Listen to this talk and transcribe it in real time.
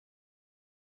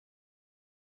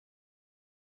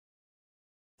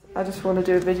I just want to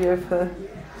do a video for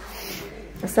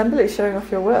assembly showing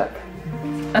off your work.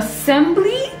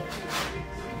 Assembly?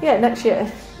 Yeah, next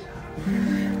year.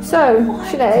 So,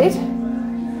 Sinead,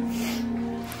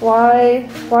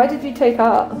 why did you take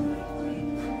art?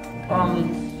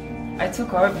 I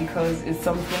took art because it's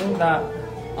something that,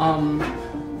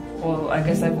 well, I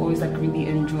guess I've always like really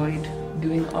enjoyed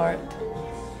doing art.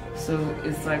 So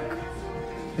it's like,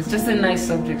 it's just a nice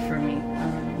subject for me.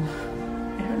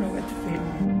 I don't know what to say.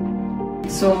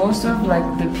 So most of like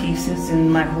the pieces in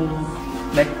my whole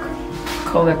like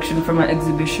collection for my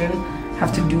exhibition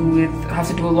have to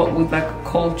do a lot with like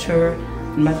culture,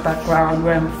 my background,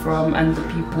 where I'm from, and the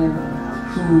people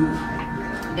who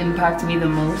impact me the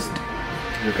most.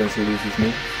 You can see this is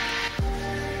me.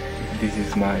 This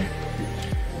is my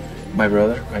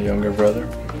brother, my younger brother.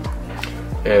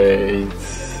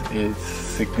 It's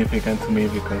significant to me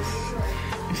because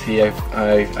you see,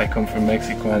 I come from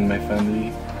Mexico, and my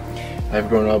family, I've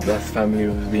grown up as family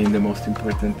was being the most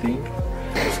important thing.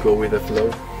 Just go with the flow,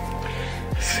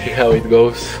 see how it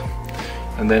goes,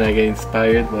 and then I get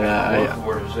inspired. But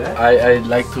I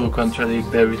like to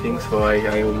contradict everything, so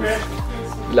I always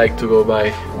like to go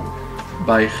by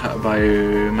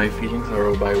my feelings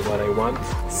or by what I want.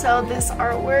 So this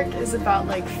artwork is about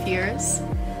like fears.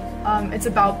 It's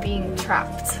about being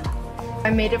trapped. I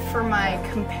made it for my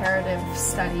comparative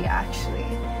study actually,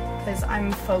 because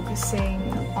I'm focusing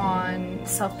on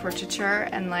self-portraiture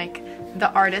and like the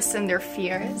artists and their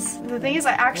fears. The thing is,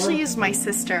 I actually used my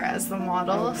sister as the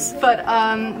model, but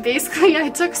basically I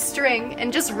took string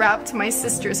and just wrapped my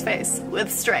sister's face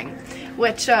with string,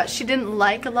 which she didn't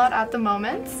like a lot at the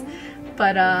moment.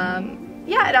 But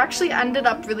yeah, it actually ended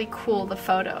up really cool, the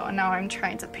photo, and now I'm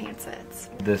trying to paint it.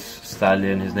 This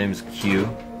stallion, his name is Q.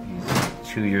 He's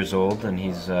 2 years old, and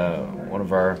he's one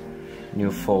of our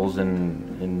new foals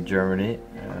in Germany.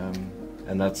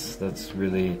 And that's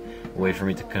really a way for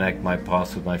me to connect my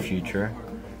past with my future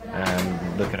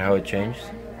and look at how it changed.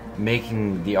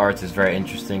 Making the art is very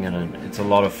interesting, and it's a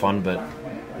lot of fun, but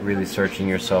really searching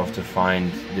yourself to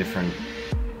find different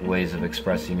ways of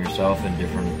expressing yourself and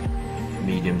different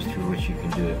mediums through which you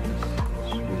can do it.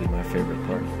 It's really my favorite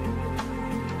part.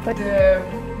 The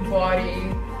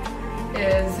body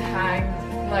is hanged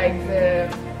like the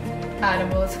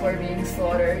animals who are being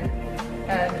slaughtered,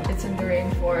 and it's in the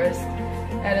rainforest.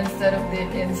 And instead of the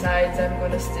insides, I'm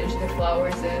going to stitch the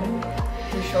flowers in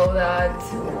to show that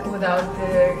without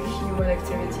the human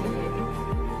activity,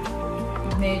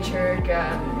 nature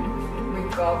can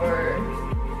recover,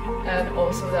 and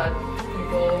also that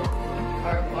people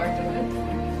are a part of it.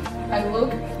 I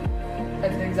looked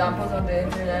at the examples on the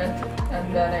internet,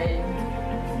 and then I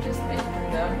just made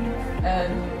them.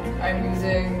 And I'm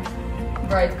using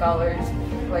bright colors,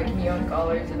 like neon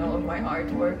colors, in all of my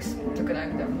artworks to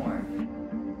connect them more.